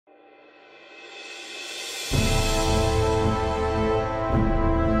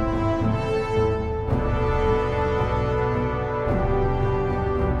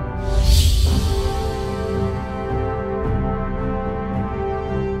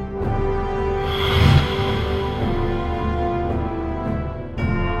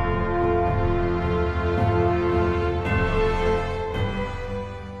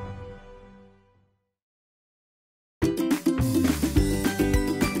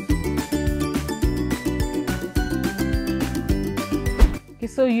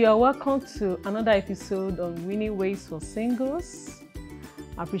so you are welcome to another episode on Winning Ways for Singles.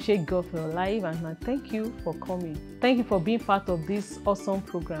 I appreciate God for your life and I thank you for coming. Thank you for being part of this awesome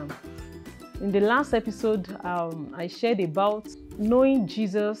program. In the last episode, I shared about knowing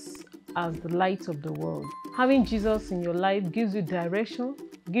Jesus as the light of the world. Having Jesus in your life gives you direction,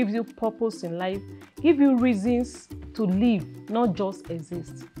 gives you purpose in life, gives you reasons to live, not just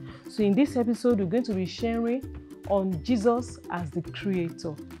exist. So in this episode, we're going to be sharing on Jesus as the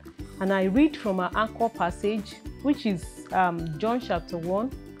creator. And I read from our anchor passage, which is John chapter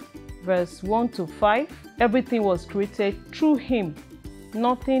 1, verse 1 to 5. Everything was created through him.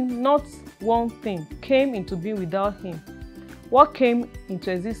 Nothing, not one thing, came into being without him. What came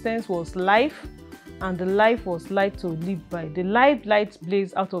into existence was life, and the life was light to live by. The light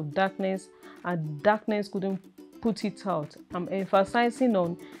blazed out of darkness, and darkness couldn't put it out. I'm emphasizing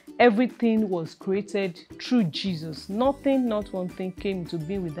on everything was created through Jesus. Nothing, not one thing came into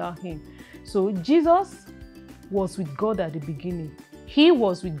being without him. So Jesus was with God at the beginning. He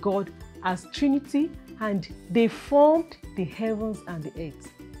was with God as Trinity, and they formed the heavens and the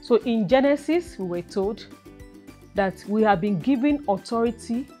earth. So in Genesis, we were told that we have been given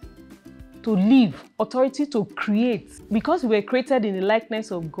authority to live, authority to create. Because we were created in the likeness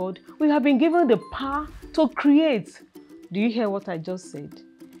of God, we have been given the power to create. Do you hear what I just said?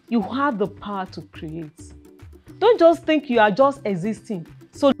 You have the power to create. Don't just think you are just existing.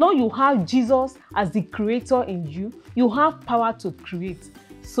 So now you have Jesus as the creator in you, you have power to create.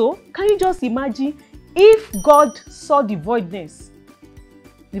 So can you just imagine if God saw the voidness?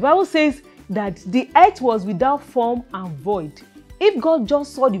 The Bible says that the earth was without form and void. If God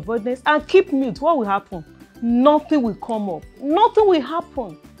just saw the voidness and keep mute, what will happen? Nothing will come up. Nothing will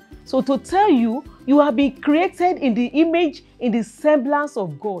happen. So to tell you, you have been created in the image, in the semblance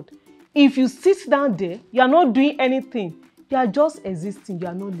of God. If you sit down there, you are not doing anything. You are just existing. You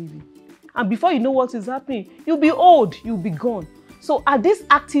are not living. And before you know what is happening, you'll be old. You'll be gone. So at this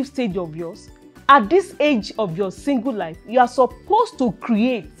active stage of yours, at this age of your single life, you are supposed to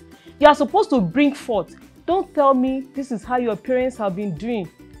create. You are supposed to bring forth. Don't tell me this is how your parents have been doing.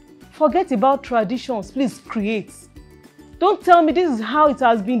 Forget about traditions. Please create. Don't tell me this is how it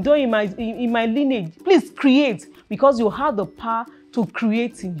has been done in my lineage. Please create, because you have the power to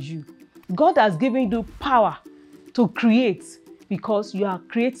create in you. God has given you power to create because you are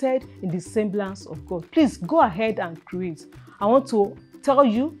created in the semblance of God. Please go ahead and create. I want to tell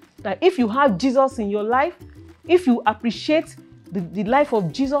you that if you have Jesus in your life, if you appreciate the life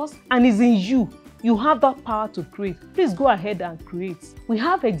of Jesus and is in you, you have that power to create. Please go ahead and create. We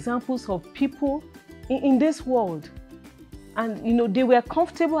have examples of people in this world. And you know, they were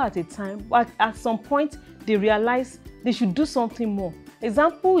comfortable at a time, but at some point they realized they should do something more.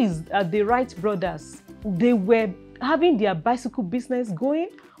 Example is the Wright brothers. They were having their bicycle business going,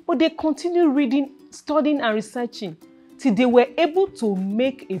 but they continued reading, studying and researching till they were able to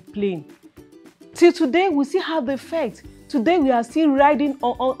make a plane. Till today, we still have the effect. Today, we are still riding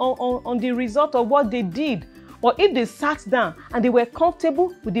on the result of what they did. But if they sat down and they were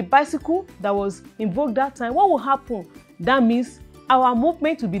comfortable with the bicycle that was in vogue that time, what will happen? That means our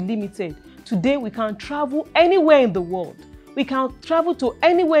movement will be limited. Today, we can travel anywhere in the world. We can travel to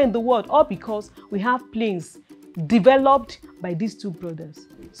anywhere in the world, all because we have planes developed by these two brothers.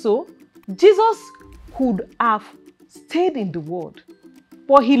 So, Jesus could have stayed in the world,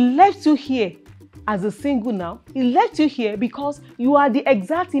 but he left you here as a single now. He left you here because you are the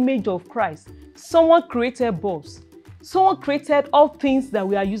exact image of Christ. Someone created bulbs. Someone created all things that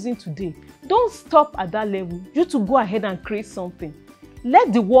we are using today. Don't stop at that level. You to go ahead and create something.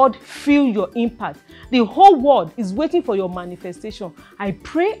 Let the world feel your impact. The whole world is waiting for your manifestation. I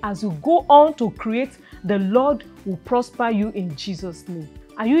pray as you go on to create, the Lord will prosper you in Jesus' name.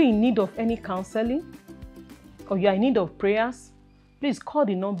 Are you in need of any counseling? Or you are in need of prayers? Please call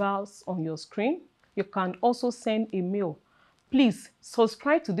the numbers on your screen. You can also send a mail. Please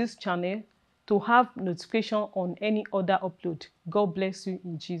subscribe to this channel to have notification on any other upload. God bless you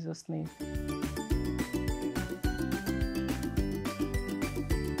in Jesus' name.